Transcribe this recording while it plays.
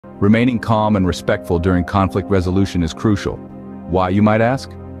Remaining calm and respectful during conflict resolution is crucial. Why, you might ask?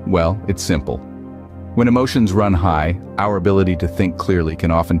 Well, it's simple. When emotions run high, our ability to think clearly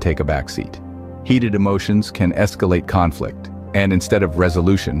can often take a backseat. Heated emotions can escalate conflict, and instead of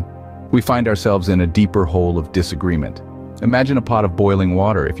resolution, we find ourselves in a deeper hole of disagreement. Imagine a pot of boiling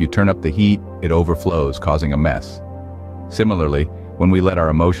water. If you turn up the heat, it overflows, causing a mess. Similarly, when we let our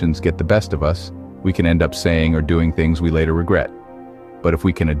emotions get the best of us, we can end up saying or doing things we later regret. But if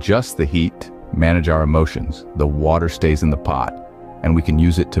we can adjust the heat, manage our emotions, the water stays in the pot, and we can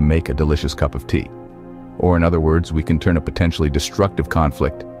use it to make a delicious cup of tea. Or in other words, we can turn a potentially destructive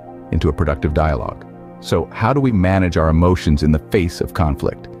conflict into a productive dialogue. So how do we manage our emotions in the face of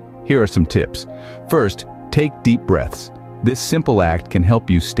conflict? Here are some tips. First, take deep breaths. This simple act can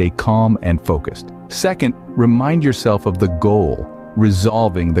help you stay calm and focused. Second, remind yourself of the goal,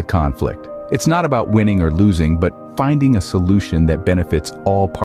 resolving the conflict. It's not about winning or losing, but finding a solution that benefits all parties.